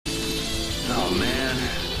Oh man.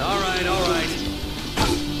 Alright, alright.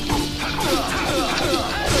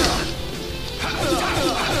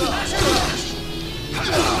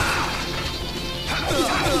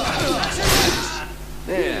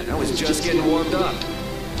 Man, I was just getting warmed up.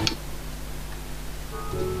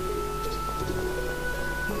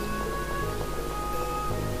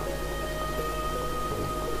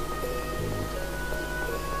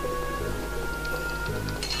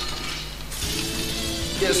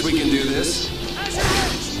 Guess we can do this.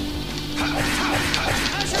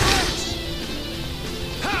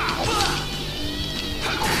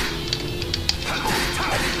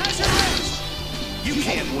 You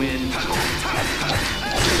can't win.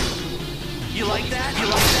 You like that? You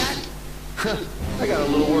like that? I got a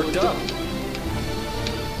little worked up.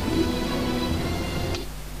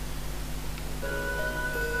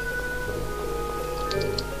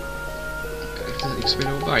 Kijk, er iets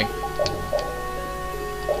weer bij.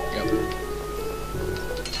 Yep.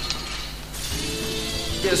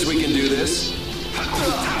 Guess we can do this.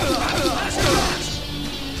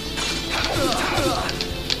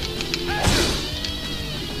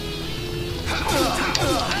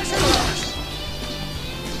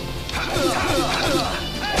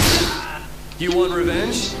 You want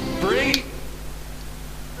revenge? Bring it!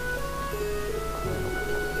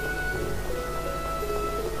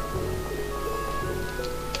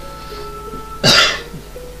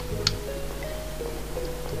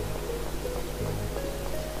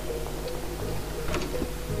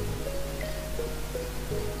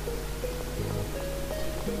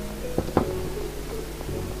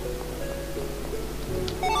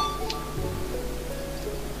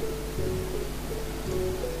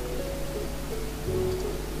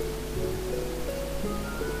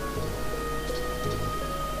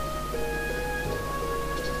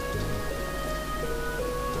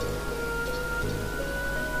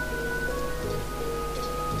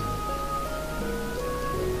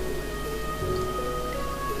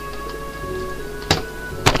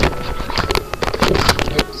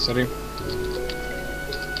 Sorry.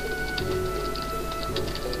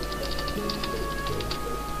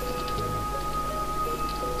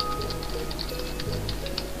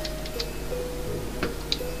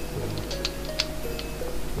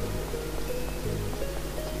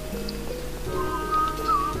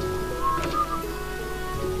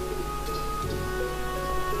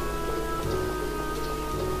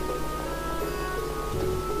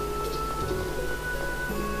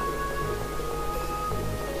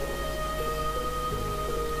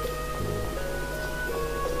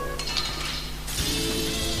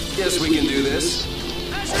 Guess we can do this.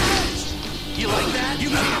 You like that? You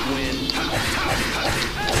can't win.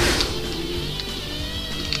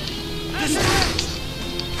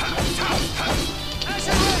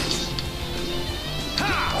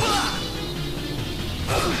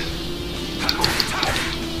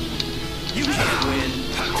 You can't win.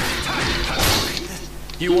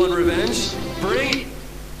 You want revenge? Bring it!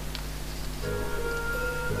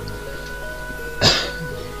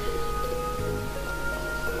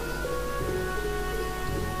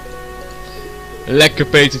 Lekker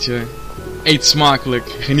petertje. Eet smakelijk.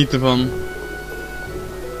 Geniet ervan.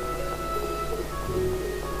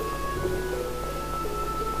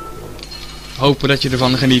 Hopen dat je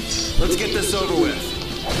ervan geniet. Let's get this over with.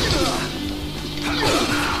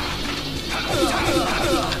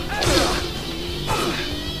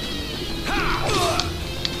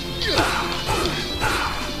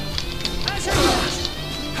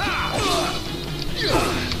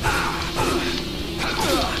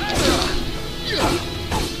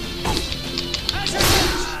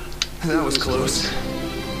 That was close.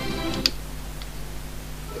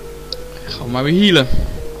 Gewoon maar weer healen.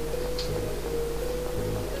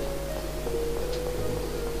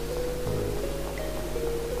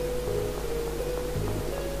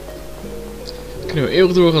 Kunnen we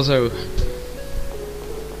eeuwig doorgaan zo.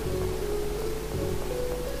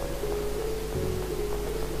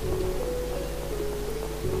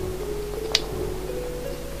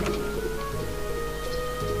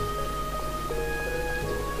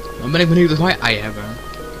 Dan ben ik benieuwd of wij ei hebben.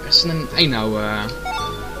 Is een ei nou,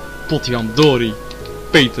 Potjan Dori,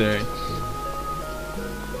 Peter.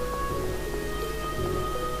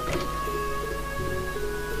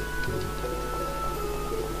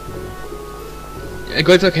 Ik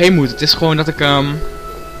weet waar ik heen moet. Het is gewoon dat ik een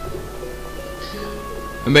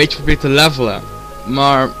beetje probeer te levelen.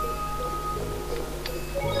 Maar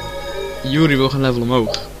Yuri wil gaan level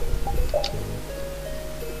omhoog.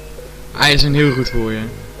 Hij is een heel goed voor je.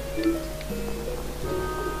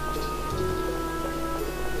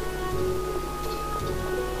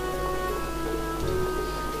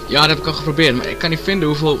 Ja, dat heb ik al geprobeerd, maar ik kan niet vinden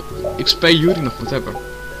hoeveel XP Yuri nog moet hebben.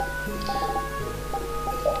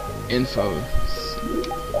 Info.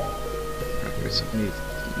 Ja, ik weet het ook niet.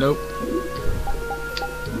 Nope.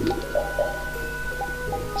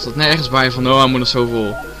 Er staat nergens bij van, oh, hij moet nog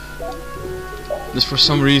zoveel. Dus for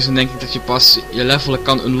some reason denk ik dat je pas je levelen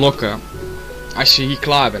kan unlocken als je hier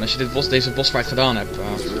klaar bent, als je deze bossfight gedaan hebt.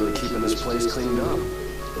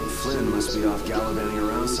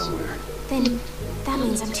 Then that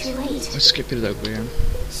means I'm too late. Dan skip je het ook weer.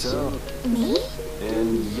 So, Me?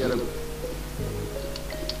 and yet a...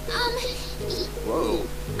 Whoa.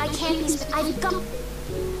 I can't be. I've got.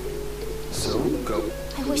 So, go.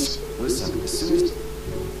 I wish. Listen, as soon as...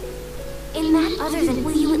 In that other than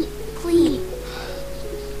will you please?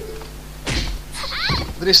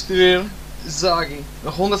 Er is er weer. Zagi.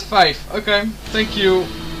 Nog 105. Oké, thank you.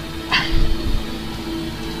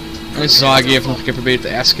 En Zagi heeft nog een keer proberen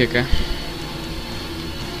te ass-kicken.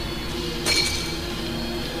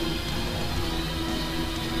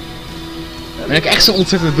 Ben ik echt zo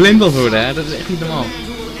ontzettend blind al worden, hè? Dat is echt niet normaal.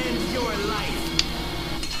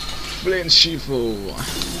 Blind Shifu.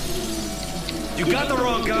 You got the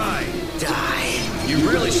wrong guy. Die. You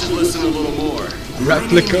really should listen a little more.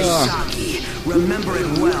 Replica. Saki. Remember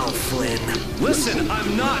it well, Flynn. Listen,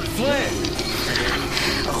 I'm not Flynn.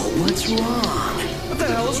 Oh, what's wrong? What the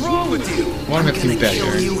hell is wrong with you? Waarom heb I'm je een gonna kill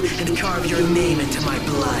dagger? you and carve your name into my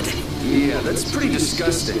blood. Yeah, that's pretty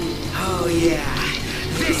disgusting. Oh yeah.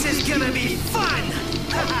 This is gonna be fun!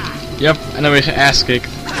 Yep, en dan weer ge-ass-kicked.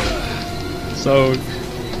 Zo.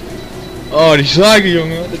 Oh, die Zagi,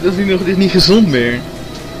 jongen. Dit is niet gezond meer.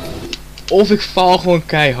 Of ik val gewoon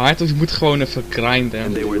keihard, of je moet gewoon even grinden.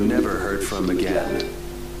 And they were never heard from again.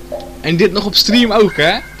 En dit nog op stream ook,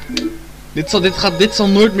 hè? Dit zal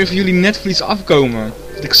nooit meer voor jullie netvlies afkomen.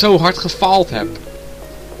 Dat ik zo hard gefaald heb.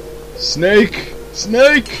 Snake!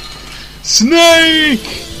 Snake! Snake!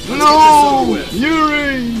 No!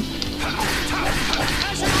 Yuri!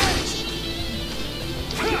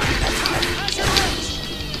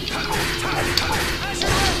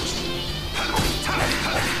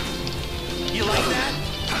 You like that?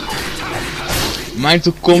 Mijn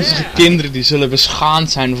toekomstige kinderen die zullen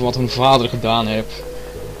beschaamd zijn voor wat hun vader gedaan heeft.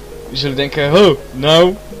 Die zullen denken, oh,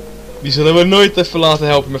 nou, die zullen we nooit even laten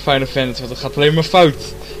helpen met Final Fantasy, want het gaat alleen maar fout.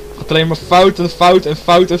 Het gaat alleen maar fout en fout en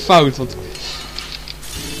fout en fout, want...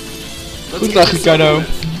 Goedendag, Ricardo.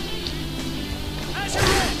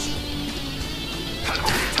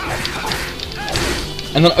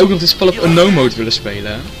 En dan ook nog dit spel op unknown mode willen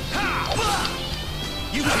spelen, hè?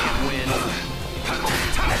 You can't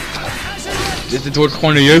win. Dit wordt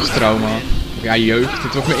gewoon een jeugdtrauma. Ja, jeugd.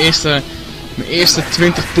 Dit wordt mijn eerste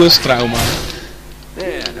 20+ trauma. Man,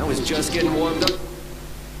 I was just getting warmed up.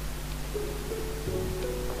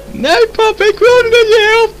 Nee, papa, ik wil niet dat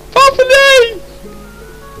je helpt. Papa, nee!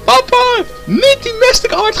 Papa, niet die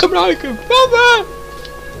Mystic Art gebruiken. Papa!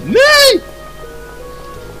 Nee!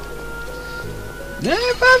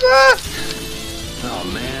 Nee, papa! Oh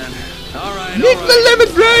man. Alright, Niet mijn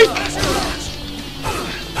limit break!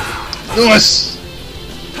 Jongens!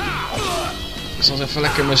 Ik zal eens even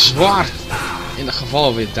lekker mijn zwaard in dat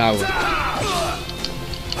geval weer douwen.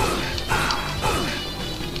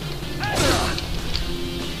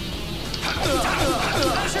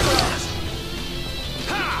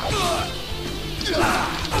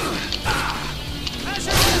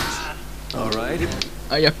 Alright.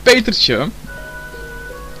 Ah ja, Petertje.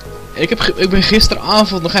 Ik ben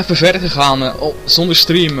gisteravond nog even verder gegaan zonder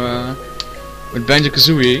stream met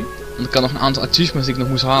Banjo-Kazooie. Want ik had nog een aantal achievements die ik nog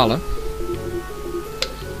moest halen.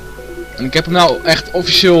 En ik heb hem nou echt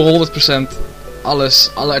officieel 100%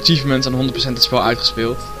 alle achievements en 100% het spel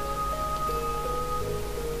uitgespeeld.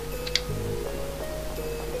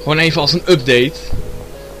 Gewoon even als een update.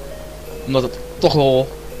 Omdat het toch wel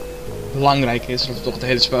belangrijk is dat we toch het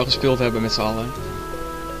hele spel gespeeld hebben met z'n allen.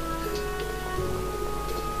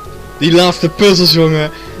 Die laatste puzzels,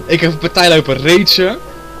 jongen. Ik heb een partij lopen ragen.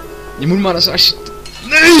 Je moet maar eens als je...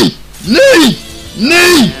 Nee! Nee!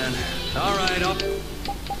 Nee! Alright, up.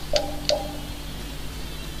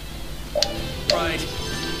 Right.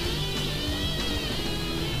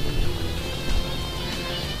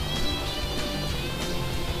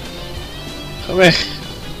 Ga weg.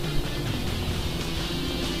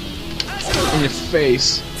 In je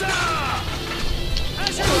face.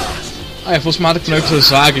 Ah ja, volgens mij had ik toen ook zo'n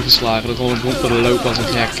zaakje geslagen. Dat gewoon rond te lopen als een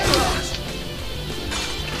gek.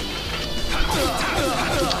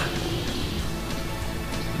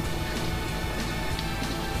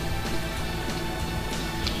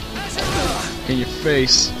 In je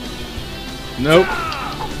face. Nope.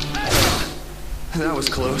 That was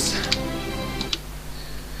close.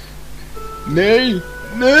 Nee!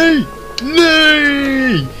 Nee!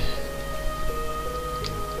 Nee!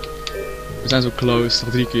 We zijn zo close,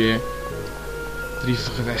 nog 3 keer. 3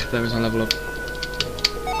 gevechten, we zijn level up.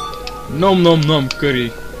 Nom nom nom,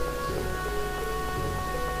 curry.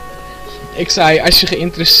 Ik zei, als je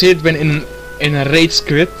geïnteresseerd bent in een raid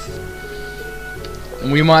script, dan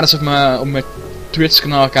moet je maar eens op mijn Twitch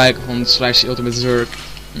kanaal kijken van /TheUltimateZerg.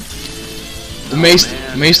 De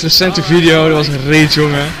meest recente video, dat was een raid,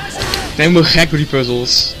 jongen. Ik ben helemaal gek door die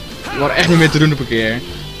puzzels. Die waren echt niet meer te doen op een keer.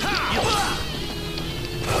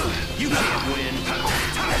 You can't win.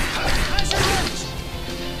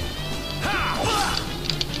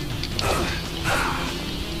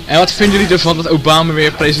 En wat vinden jullie ervan dat Obama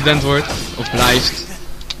weer president wordt? Of blijft?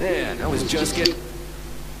 Man, I was just getting...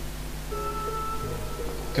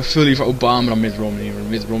 Ik heb veel liever Obama dan Mitt Romney. Maar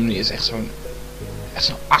Mitt Romney is echt zo'n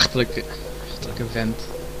achterlijke vent.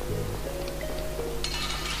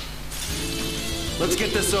 Let's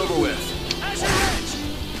get this over with.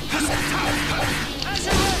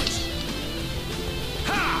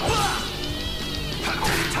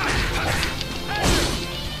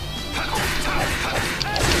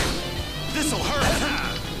 This'll hurt.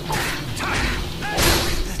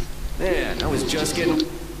 Man, I was just getting...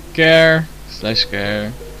 Care.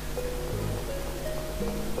 /care.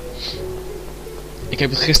 Ik heb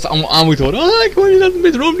het gisteren allemaal aan moeten horen. Oh, ik wil niet dat het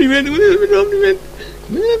met Romney wint. Ik wil niet dat het met Romney wint. Ik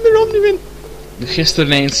wil niet dat het met Romney wint. Ik heb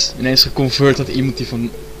gisteren ineens geconvert dat iemand die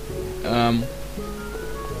van...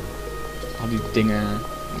 al die dingen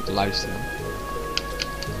moet luisteren.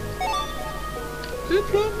 Met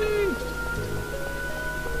Romney.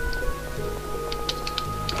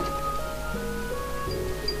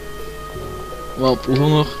 Wel, hoeveel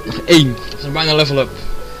nog? Nog 1. We zijn bijna level up.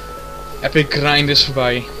 Epic grind is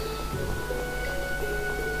voorbij.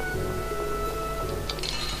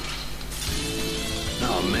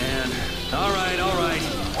 Oh man. Alright.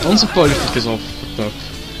 Onze politiek is al fucked up.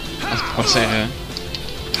 Als ik het mag zeggen.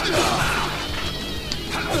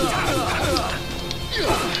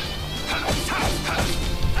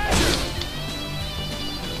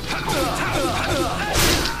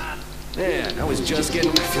 Man, I was just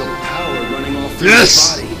getting... I feel power running all through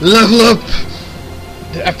Yes! my body. Level up!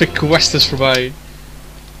 De epic quest is voorbij.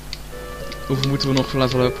 Hoeveel moeten we nog voor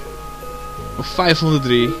level up? Nog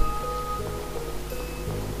 503.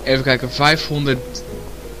 Even kijken,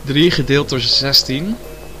 503 gedeeld door 16.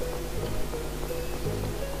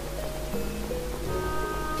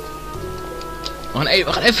 We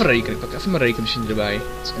gaan even rekenen. Ik pak even mijn rekenmachine erbij. Dat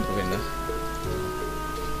is niet wel vinden.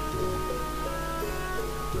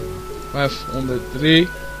 503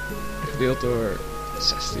 gedeeld door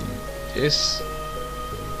 16 is...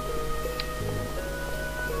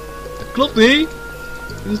 Dat klopt niet!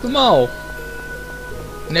 Dit is normaal.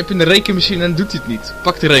 Dan heb je een rekenmachine en doet hij het niet.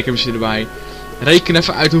 Pak die rekenmachine erbij. Reken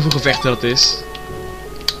even uit hoeveel gevechten dat is.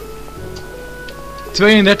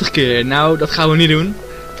 32 keer. Nou, dat gaan we niet doen.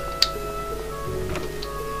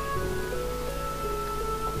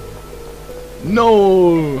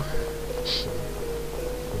 No!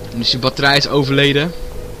 Dus je batterij is overleden.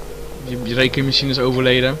 Je rekenmachine is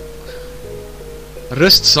overleden.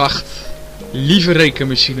 Rust zacht. Lieve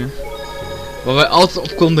rekenmachine. Waar wij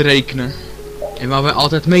altijd op konden rekenen. En waar wij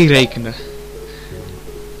altijd mee rekenden.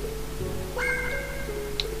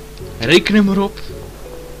 Reken maar op.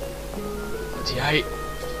 Dat jij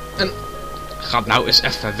een... Gaat nou eens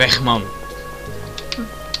even weg, man.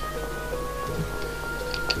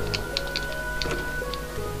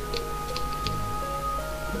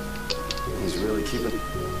 He's really keeping...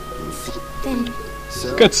 Then,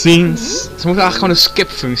 So... Cutscenes. Ze moeten eigenlijk gewoon een skip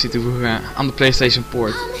functie toevoegen aan de PlayStation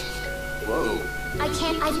port. Whoa. I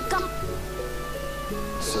can't, I've got...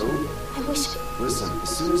 So... I wish... Listen,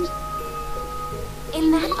 as soon as...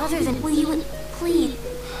 In that other than, will you, please...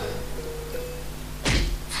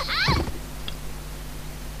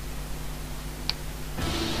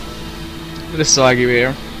 Dit is Sagi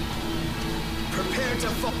weer. Prepare to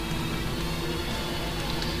fall.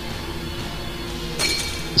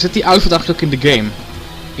 Zit die outfit eigenlijk ook in de game?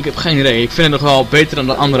 Ik heb geen idee. Ik vind het nog wel beter dan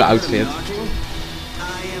de andere outfit. Knocking?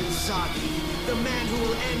 I am Zagi, the man who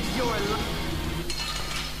will end your life.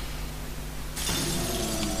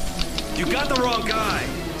 You got the wrong guy.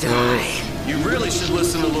 Die. You really should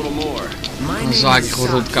listen a little more. My Dan name Zagi is gewoon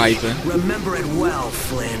Zagi. rondkijten. Remember it well,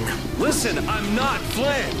 Flynn. Listen, I'm not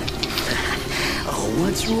Flynn. Oh,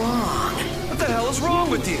 what's wrong? What the hell is wrong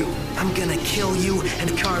with you? I'm gonna kill you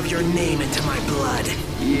and carve your name into my blood.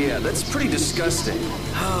 Yeah, that's pretty disgusting.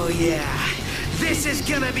 Oh yeah, this is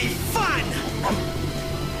gonna be fun!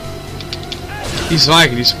 Die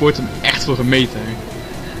Zagi die sport hem echt voor gemeten.